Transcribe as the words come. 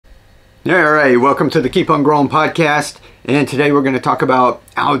All right, welcome to the Keep On Growing podcast, and today we're going to talk about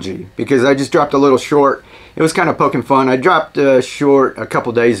algae because I just dropped a little short. It was kind of poking fun. I dropped a short a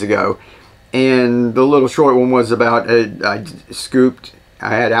couple days ago, and the little short one was about I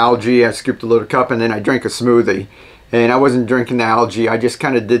had algae, I scooped a little cup, and then I drank a smoothie. And I wasn't drinking the algae, I just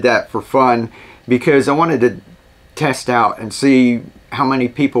kind of did that for fun because I wanted to test out and see how many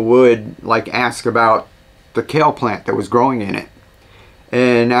people would ask about the kale plant that was growing in it.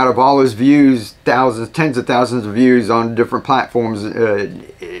 And out of all his views, thousands, tens of thousands of views on different platforms,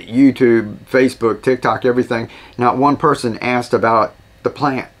 YouTube, Facebook, TikTok, everything, not one person asked about the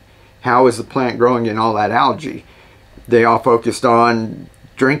plant. How is the plant growing in all that algae? They all focused on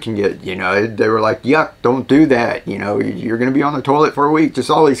drinking it. They were like, yuck, don't do that. You're going to be on the toilet for a week. Just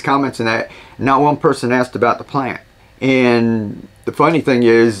all these comments and that. Not one person asked about the plant. And the funny thing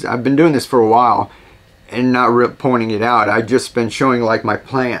is, I've been doing this for a while and not pointing it out. I've just been showing my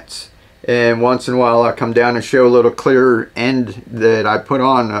plants, and once in a while I come down and show a little clear end that I put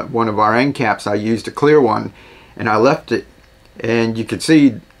on one of our end caps. I used a clear one and I left it, and you could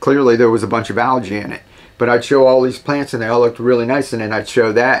see clearly there was a bunch of algae in it, but I'd show all these plants and they all looked really nice, and then I'd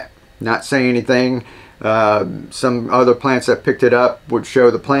show that, not say anything. Some other plants that picked it up would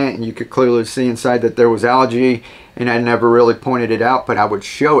show the plant and you could clearly see inside that there was algae, and I never really pointed it out, but I would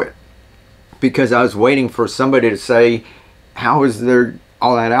show it because I was waiting for somebody to say, how is there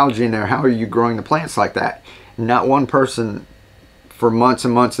all that algae in there? How are you growing the plants like that? Not one person for months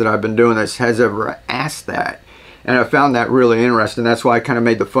and months that I've been doing this has ever asked that. And I found that really interesting. That's why I kind of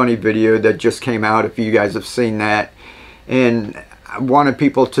made the funny video that just came out, if you guys have seen that. And I wanted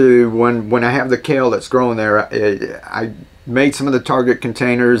people to, when I have the kale that's growing there, I made some of the target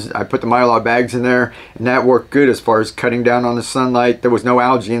containers. I put the Mylar bags in there, and that worked good as far as cutting down on the sunlight. There was no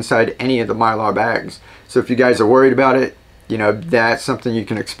algae inside any of the Mylar bags. So if you guys are worried about it, that's something you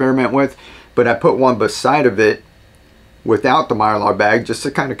can experiment with. But I put one beside of it without the Mylar bag just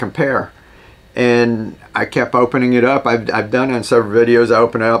to kind of compare. And I kept opening it up. I've done it in several videos. I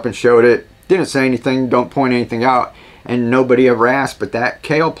opened it up and showed it. Didn't say anything, don't point anything out, and nobody ever asked. But that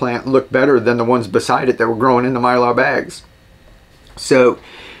kale plant looked better than the ones beside it that were growing in the Mylar bags. So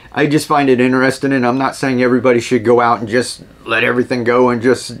I just find it interesting, and I'm not saying everybody should go out and just let everything go and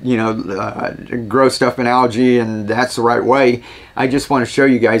just grow stuff in algae and that's the right way. I just want to show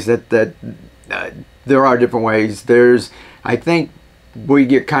you guys that there are different ways. I think we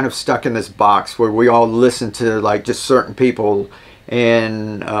get kind of stuck in this box where we all listen to just certain people,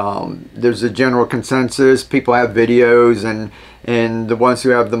 and there's a general consensus. People have videos, and the ones who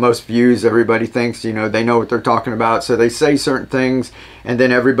have the most views, everybody thinks they know what they're talking about, so they say certain things and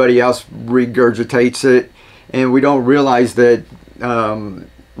then everybody else regurgitates it. And we don't realize that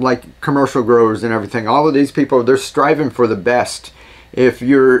like commercial growers and everything, all of these people, they're striving for the best. If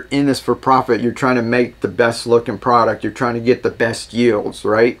you're in this for profit, you're trying to make the best looking product, you're trying to get the best yields,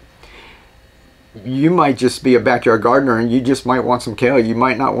 right? You might just be a backyard gardener and you just might want some kale. You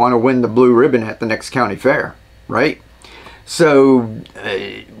might not want to win the blue ribbon at the next county fair, right? So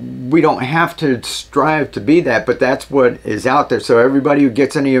we don't have to strive to be that, but that's what is out there. So everybody who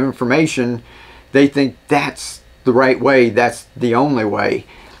gets any information, they think that's the right way, that's the only way.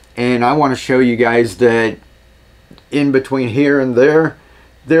 And I want to show you guys that in between here and there,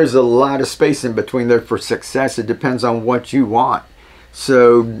 there's a lot of space in between there for success. It depends on what you want.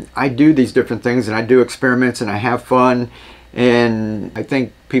 So I do these different things, and I do experiments, and I have fun. And I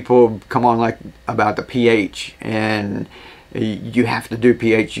think people come on about the pH, and you have to do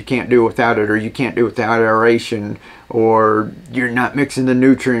pH. You can't do without it, or you can't do without aeration, or you're not mixing the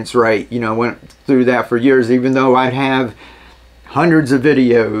nutrients right. Went through that for years, even though I'd have hundreds of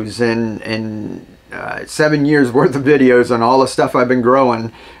videos and 7 years worth of videos on all the stuff I've been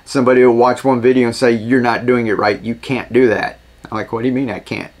growing. Somebody will watch one video and say, you're not doing it right, you can't do that. I'm like, what do you mean I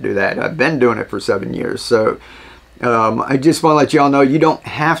can't do that? I've been doing it for 7 years. So I just want to let y'all know, you don't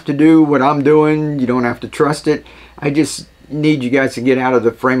have to do what I'm doing, you don't have to trust it. I just need you guys to get out of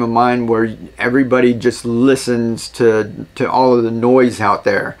the frame of mind where everybody just listens to all of the noise out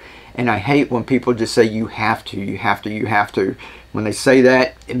there. And I hate when people just say you have to, you have to, you have to. When they say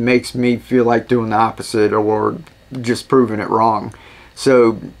that, it makes me feel like doing the opposite or just proving it wrong.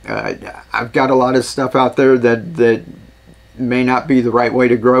 So I've got a lot of stuff out there that may not be the right way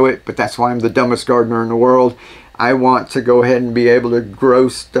to grow it, but that's why I'm the dumbest gardener in the world. I want to go ahead and be able to grow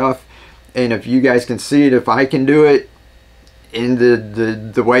stuff, and if you guys can see it, if I can do it in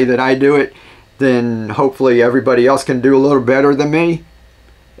the way that I do it, then hopefully everybody else can do a little better than me,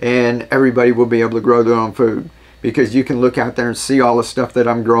 and everybody will be able to grow their own food. Because you can look out there and see all the stuff that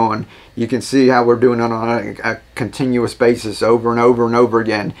I'm growing. You can see how we're doing it on a continuous basis over and over and over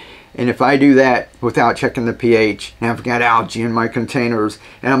again. And if I do that without checking the pH, and I've got algae in my containers,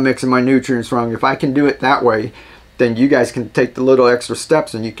 and I'm mixing my nutrients wrong, if I can do it that way, then you guys can take the little extra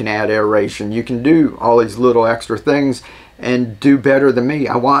steps and you can add aeration. You can do all these little extra things and do better than me.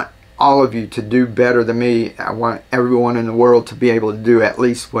 I want all of you to do better than me. I want everyone in the world to be able to do at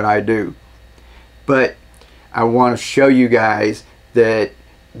least what I do. But I want to show you guys that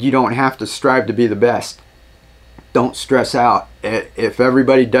you don't have to strive to be the best. Don't stress out. If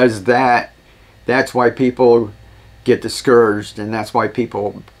everybody does that, that's why people get discouraged, and that's why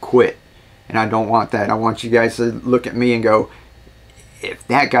people quit. And I don't want that. I want you guys to look at me and go, if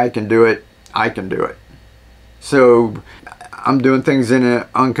that guy can do it, I can do it. So I'm doing things in an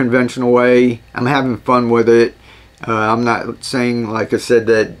unconventional way. I'm having fun with it. I'm not saying, like I said,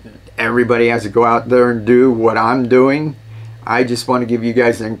 that everybody has to go out there and do what I'm doing. I just want to give you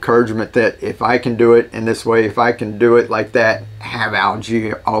guys an encouragement that if I can do it in this way, if I can do it like that, have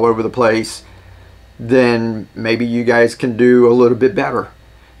algae all over the place, then maybe you guys can do a little bit better.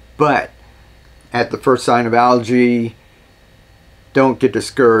 But at the first sign of algae, don't get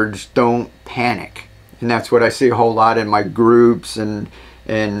discouraged, don't panic. And that's what I see a whole lot in my groups and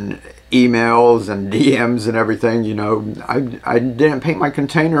emails and DMs and everything. You know, I didn't paint my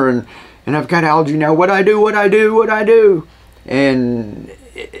container and I've got algae now. What I do? And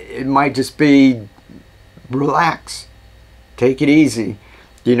it might just be relax, take it easy.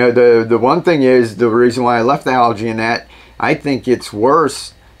 You know, the one thing is, the reason why I left the algae in that, I think it's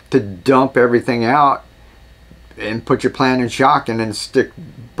worse to dump everything out and put your plant in shock and then stick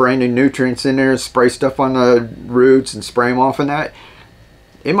brand new nutrients in there, spray stuff on the roots and spray them off in that.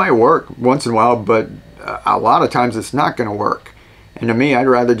 It might work once in a while, but a lot of times it's not going to work. And to me, I'd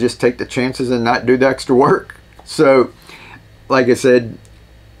rather just take the chances and not do the extra work. So like I said,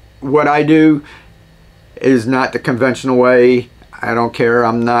 what I do is not the conventional way. I don't care.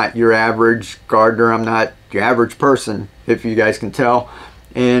 I'm not your average gardener. I'm not your average person, if you guys can tell.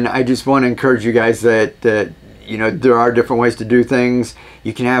 And I just want to encourage you guys that you know, there are different ways to do things.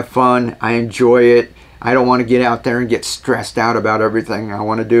 You can have fun. I enjoy it. I don't want to get out there and get stressed out about everything. I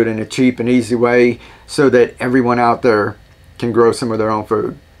want to do it in a cheap and easy way so that everyone out there can grow some of their own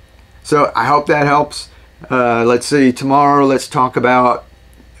food. So I hope that helps. Let's see, tomorrow let's talk about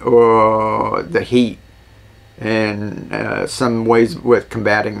the heat and some ways with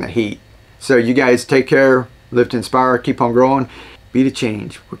combating the heat. So you guys take care, live to inspire, keep on growing, be the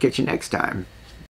change. We'll catch you next time.